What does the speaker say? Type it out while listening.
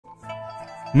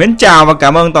Mến chào và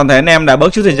cảm ơn toàn thể anh em đã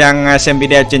bớt chút thời gian xem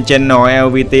video trên channel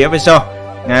LVT Official.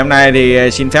 Ngày hôm nay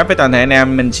thì xin phép với toàn thể anh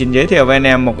em mình xin giới thiệu với anh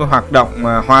em một cái hoạt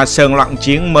động Hoa Sơn Loạn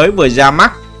Chiến mới vừa ra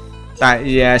mắt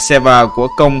tại server của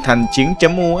công thành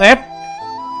chiến.us,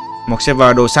 một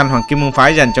server đồ xanh hoàng kim môn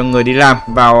phái dành cho người đi làm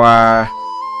vào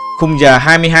khung giờ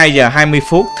 22 giờ 20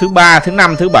 phút thứ ba, thứ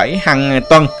năm, thứ bảy hàng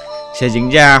tuần sẽ diễn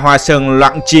ra Hoa Sơn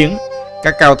Loạn Chiến.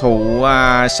 Các cao thủ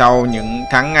sau những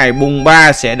tháng ngày bùng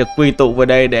ba sẽ được quy tụ vào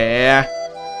đây để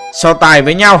so tài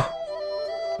với nhau.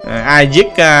 Ai giết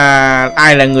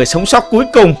ai là người sống sót cuối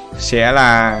cùng sẽ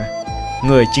là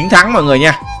người chiến thắng mọi người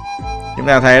nha. Chúng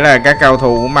ta thấy là các cao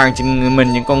thủ mang trên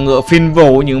mình những con ngựa phiên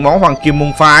vũ, những món hoàng kim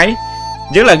môn phái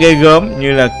rất là ghê gớm,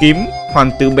 như là kiếm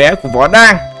hoàng tử bé của võ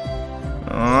đăng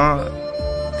đó,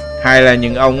 hay là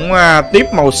những ống tiếp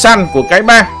màu xanh của cái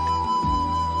băng.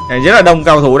 Rất là đông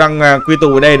cao thủ đang quy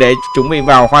tụ ở đây để chuẩn bị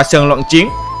vào Hoa Sơn Loạn Chiến.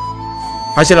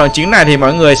 Hoa Sơn Loạn Chiến này thì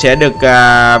mọi người sẽ được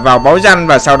vào báo danh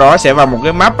và sau đó sẽ vào một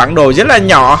cái map bản đồ rất là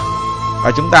nhỏ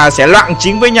và chúng ta sẽ loạn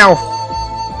chiến với nhau.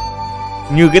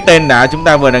 Như cái tên đã chúng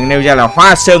ta vừa đang nêu ra là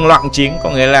Hoa Sơn Loạn Chiến, có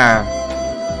nghĩa là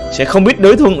sẽ không biết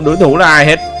đối thủ là ai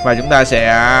hết và chúng ta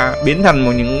sẽ biến thành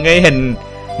một những cái hình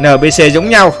NPC giống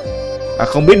nhau,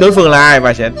 không biết đối phương là ai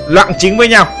và sẽ loạn chiến với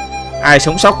nhau. Ai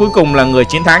sống sót cuối cùng là người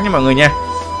chiến thắng nha mọi người nha.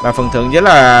 Và phần thưởng rất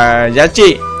là giá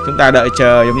trị. Chúng ta đợi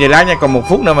chờ giống như lát nha, còn 1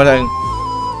 phút nữa mà thôi.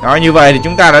 Đó, như vậy thì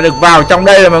chúng ta đã được vào trong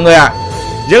đây rồi mọi người ạ.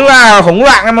 Rất là hỗn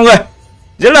loạn nha mọi người.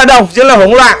 Rất là đông, rất là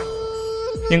hỗn loạn.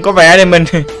 Nhưng có vẻ thì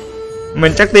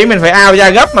mình chắc tí mình phải ao ra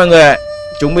gấp mọi người ạ.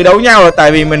 Chuẩn bị đấu nhau rồi,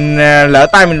 tại vì mình lỡ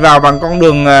tay mình vào bằng con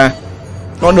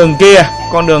đường kia,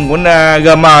 con đường của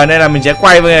GM, nên là mình sẽ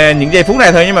quay về những giây phút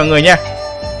này thôi nha mọi người nha.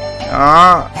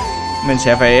 Đó, mình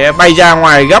sẽ phải bay ra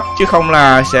ngoài gấp chứ không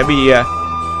là sẽ bị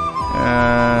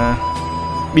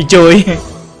chửi.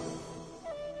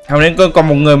 Không đến còn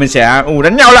một người mình sẽ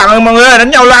đánh nhau loạn rồi mọi người ơi, đánh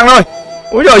nhau loạn rồi.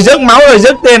 Úi rồi rớt máu rồi,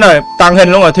 rớt tên rồi, tàng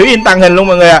hình luôn rồi, Thúy Yên tàng hình luôn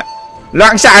mọi người ạ.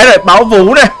 Loạn xài rồi, Báo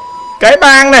Vũ này, cái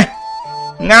bang này,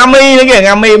 Nga Mi nữa kìa,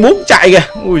 Nga Mi bút chạy kìa.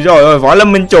 Ui rồi ôi, Võ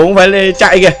Lâm Minh Chủ cũng phải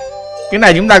chạy kìa. Cái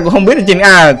này chúng ta cũng không biết là trên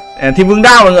Thiên Vương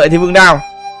Đao mọi người, Thiên Vương Đao.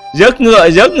 Rớt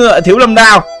ngựa, Thiếu Lâm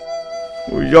Đao.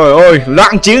 Ui rồi ôi,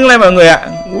 loạn chiến lên mọi người ạ.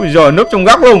 Ui rồi, núp trong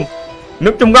góc luôn.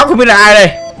 Núp trong góc không biết là ai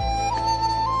đây.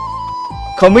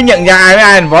 Không biết nhận ra ai với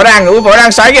ai. Võ Đăng, Võ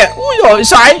Đăng xoáy kìa. Ui rồi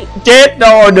xoáy, chết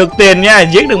rồi, được tiền nha.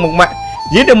 Giết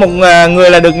được một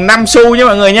người là được 5 xu nha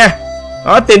mọi người nha.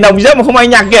 Đó, tiền đồng rớt mà không ai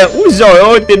nhặt kìa. Ui rồi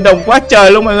ôi, tiền đồng quá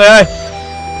trời luôn mọi người ơi.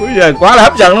 Ui giời, quá là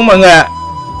hấp dẫn luôn mọi người ạ.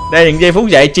 Đây những giây phút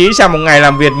giải trí sau một ngày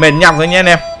làm việc mệt nhọc thôi nha anh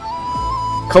em.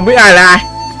 Không biết ai là ai,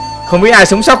 không biết ai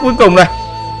sống sót cuối cùng đây.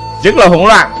 Rất là hỗn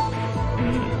loạn,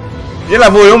 rất là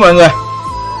vui đúng không mọi người.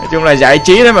 Nói chung là giải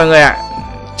trí đấy mọi người ạ.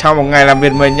 Sau một ngày làm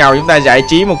việc mệt nhọc chúng ta giải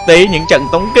trí một tí, những trận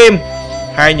tống kim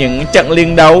hay những trận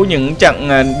liên đấu, những trận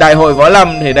đại hội võ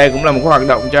lâm thì đây cũng là một cái hoạt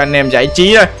động cho anh em giải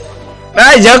trí thôi.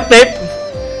 Đấy, rớt tiếp.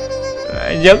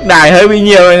 Rớt đài hơi bị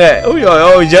nhiều mọi người. Úi rồi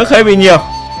ôi, rớt hơi bị nhiều,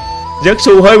 rớt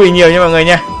xu hơi bị nhiều nha mọi người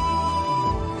nha.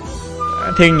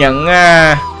 Thiên nhận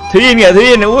Thúy Yên kìa, Thúy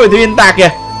Yên, ui Thúy Yên tạc kìa.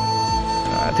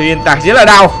 Thúy Yên tạc rất là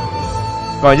đau,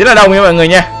 còn rất là đông nha mọi người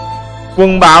nha.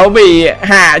 Quân Bảo bị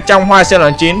hạ trong Hoa Sơn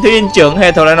Loạn Chiến, Thúy Yên trưởng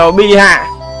hệ thống là bị hạ.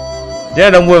 Rất là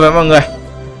đông vui với mọi người.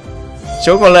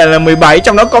 Số còn lại là 17,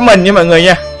 trong đó có mình nha mọi người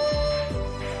nha.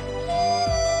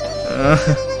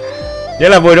 Rất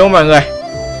là vui đúng không mọi người.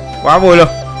 Quá vui luôn,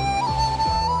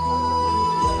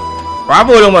 quá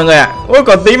vui luôn mọi người ạ. Ui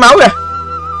còn tí máu kìa.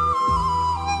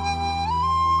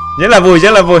 Rất là vui,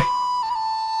 rất là vui.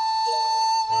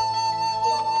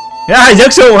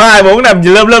 Rớt xu 2, 4, 5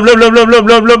 lum.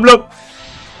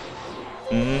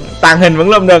 Tàng hình vẫn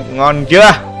lum được, ngon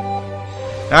chưa?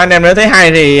 Đó, anh em nếu thấy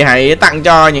hay thì hãy tặng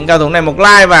cho những cao thủ này một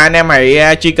like và anh em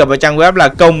hãy truy cập vào trang web là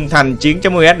công thành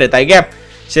chiến.us để tải game.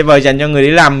 Server dành cho người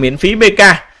đi làm miễn phí BK.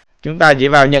 Chúng ta chỉ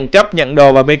vào nhận chấp, nhận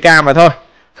đồ và BK mà thôi,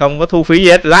 không có thu phí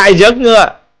gì hết. Lại rớt ngựa,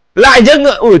 lại rớt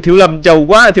ngựa. Ui Thiếu Lâm trầu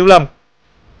quá là Thiếu Lâm.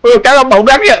 Ui cá lóc bổng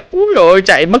đắt kìa. Ui rồi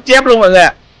chạy mất dép luôn mọi người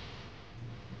ạ.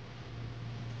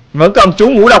 Vẫn còn chú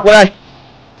ngũ độc ở đây.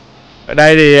 Ở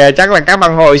đây thì chắc là các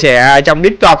bang hội sẽ trong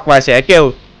Discord và sẽ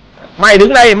kêu mày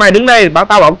đứng đây, bảo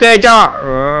tao bảo kê cho.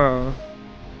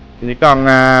 Chỉ còn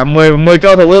 10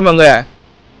 cao thủ thôi mọi người ạ.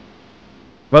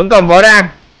 Vẫn còn Võ Đăng.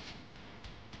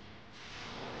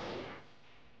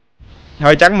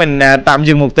 Thôi chắc mình tạm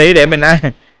dừng một tí để mình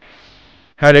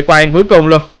thôi để quay cuối cùng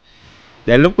luôn.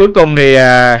 Để lúc cuối cùng thì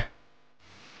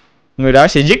người đó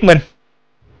sẽ giết mình.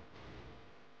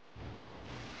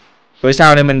 Bữa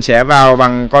sau thì mình sẽ vào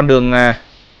bằng con đường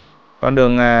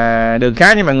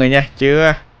khác nha mọi người nha,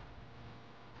 chứ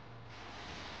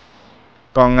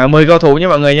còn 10 cầu thủ nha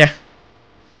mọi người nha.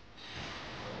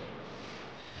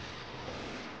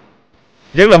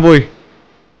 Rất là vui.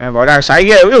 Võ đang xoáy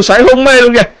ghê, xoáy hung mê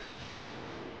luôn kìa.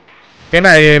 Cái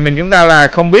này chúng ta là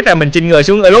không biết là mình trên người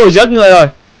xuống người rồi, rớt người rồi.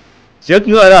 Rớt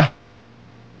người rồi.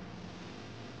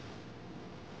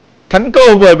 Thánh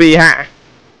cô vừa bị hạ.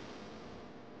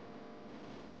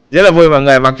 Rất là vui mọi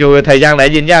người, mặc dù thời gian đã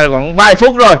diễn ra khoảng vài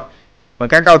phút rồi mà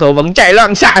các cầu thủ vẫn chạy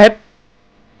loạn xạ hết.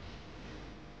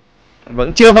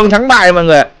 Vẫn chưa phân thắng bại mọi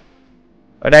người.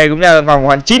 Ở đây cũng là còn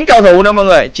khoảng 9 cầu thủ nữa mọi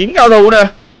người, 9 cầu thủ nữa.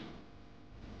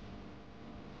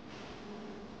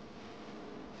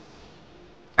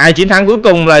 Ai chiến thắng cuối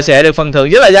cùng là sẽ được phần thưởng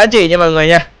rất là giá trị nha mọi người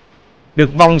nha.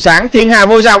 Được vòng sáng thiên hà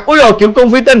vô song. Ui dồi, kiếm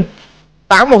cung phi tinh.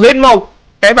 81-1.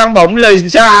 Cái băng bóng rời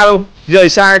xa luôn, rời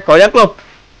xa khỏi đất luôn.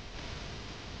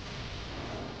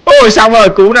 Ôi xong rồi,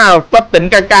 cú nào bất tỉnh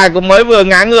KK cũng mới vừa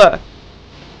ngã ngựa.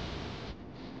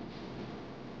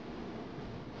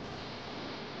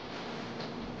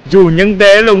 Dù nhân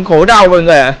tế luôn khổ đau mọi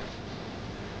người ạ.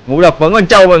 Ngũ độc vẫn còn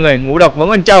trâu mọi người, ngũ độc vẫn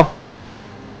còn trâu.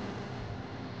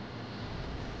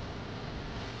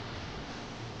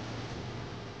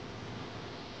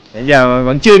 Bây giờ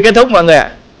vẫn chưa kết thúc mọi người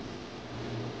ạ.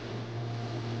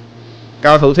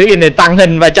 Cầu thủ Thúy Yên này tăng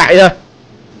hình và chạy thôi.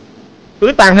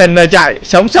 Cứ tăng hình và chạy,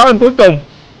 sống sót đến cuối cùng.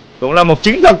 Cũng là một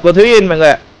chiến thuật của Thúy Yên mọi người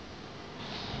ạ.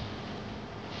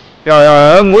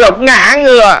 Rồi ngũ độc ngã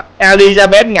ngựa.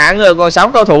 Elizabeth ngã ngựa, còn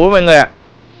 6 cầu thủ mọi người ạ.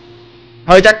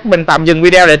 Thôi chắc mình tạm dừng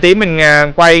video để tí mình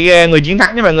quay người chiến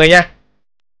thắng nha mọi người nha.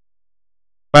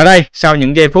 Và đây, sau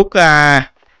những giây phút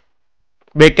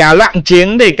BK loạn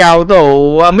chiến thì cầu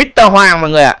thủ Mr. Hoàng mọi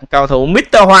người ạ. Cầu thủ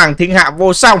Mr. Hoàng thiên hạ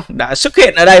vô song đã xuất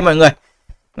hiện ở đây mọi người.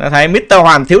 Nó thấy Mr.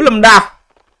 Hoàng thiếu lâm đao.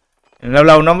 Lâu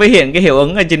lâu nó mới hiện cái hiệu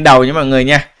ứng ở trên đầu nha mọi người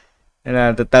nha. Nên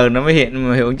là từ từ nó mới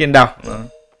hiện hiệu ứng trên đầu.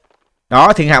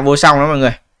 Đó, thiên hạ vô song đó mọi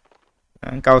người. Đó,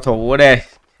 cầu thủ ở đây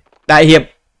đại hiệp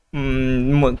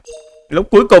lúc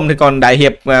cuối cùng thì còn đại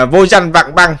hiệp vô danh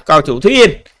vạn băng cầu thủ Thúy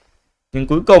Yên. Nhưng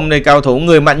cuối cùng thì cầu thủ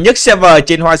người mạnh nhất server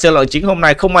trên Hoa Sơn Loạn Chiến hôm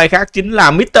nay không ai khác chính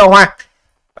là Mr. Hoàng.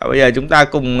 Và bây giờ chúng ta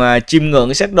cùng chiêm ngưỡng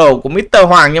cái set đồ của Mr.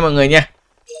 Hoàng nha mọi người nha.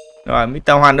 Rồi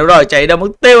Mr. Hoàng đâu rồi, chạy đâu mất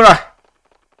tiêu rồi.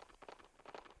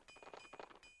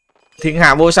 Thiên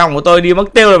hạ vô song của tôi đi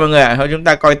mất tiêu rồi mọi người ạ. Thôi chúng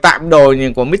ta coi tạm đồ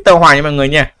của Mr. Hoàng nha mọi người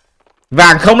nha.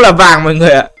 Vàng không là vàng mọi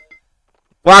người ạ.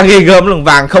 Quá ghê gớm luôn,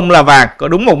 vàng không là vàng. Có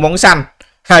đúng một món xanh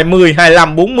 20,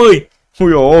 25, 40.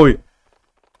 Ui dồi ôi,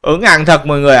 ứng hàng thật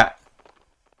mọi người ạ.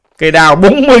 Cây đào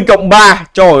 40+3.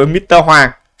 Trời ơi Mr.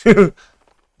 Hoàng.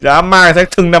 Giá mang tháng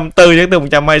thương 54 tháng thương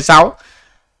 126.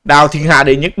 Đào thiên hạ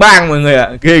đệ nhất bang mọi người ạ.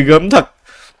 Ghê gớm thật.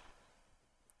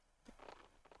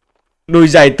 Đôi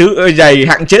giày giày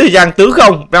hạn chế thời gian tứ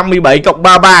không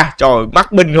 57+33. Trời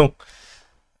mắc binh không.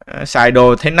 Xài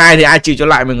đồ thế này thì ai chịu cho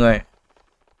lại mọi người.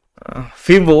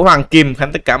 Phim Vũ Hoàng Kim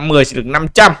khánh tất cả 10 sẽ được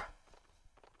 500.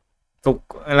 Phục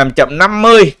làm chậm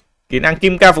 50. Kỹ năng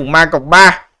kim ca phục ma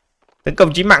 +3. Tấn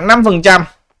công chí mạng 5%.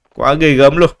 Quá ghê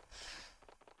gớm luôn.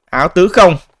 Áo tứ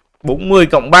không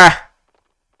 40+3.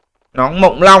 Nón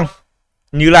mộng long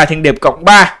như là thiên điệp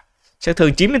 +3. Sẽ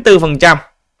thường 94%.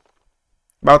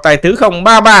 Bao tay tứ không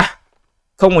 33.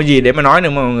 Không có gì để mà nói nữa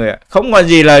mọi người ạ. Không có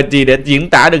gì là gì để diễn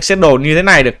tả được set đồ như thế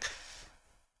này được.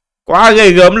 Quá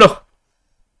ghê gớm luôn.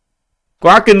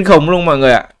 Quá kinh khủng luôn mọi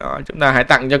người ạ. Đó, chúng ta hãy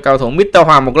tặng cho cầu thủ Mr.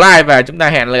 Hoàng một like. Và chúng ta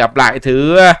hẹn là gặp lại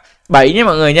thứ 7 nhé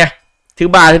mọi người nha. Thứ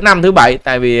 3, thứ 5, thứ 7.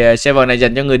 Tại vì server này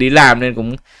dành cho người đi làm nên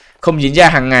cũng không diễn ra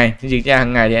hàng ngày. Diễn ra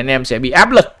hàng ngày thì anh em sẽ bị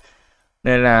áp lực.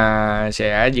 Nên là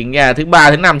sẽ diễn ra thứ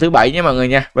 3, thứ 5, thứ 7 nhé mọi người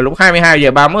nha. Vào lúc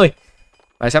 22h30.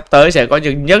 Và sắp tới sẽ có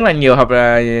rất là nhiều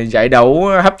giải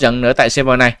đấu hấp dẫn nữa tại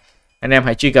server này. Anh em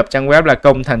hãy truy cập trang web là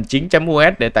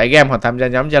công-thành9.us để tải game hoặc tham gia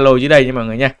nhóm ZALO dưới đây nha mọi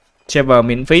người nha. Server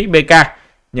miễn phí BK,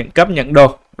 nhận cấp nhận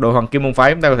đồ hoàng kim môn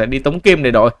phái chúng ta có thể đi tống kim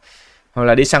để đổi hoặc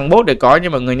là đi săn bốt để có nha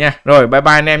mọi người nha. Rồi bye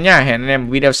bye anh em nhá, hẹn anh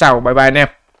em video sau, bye bye anh em.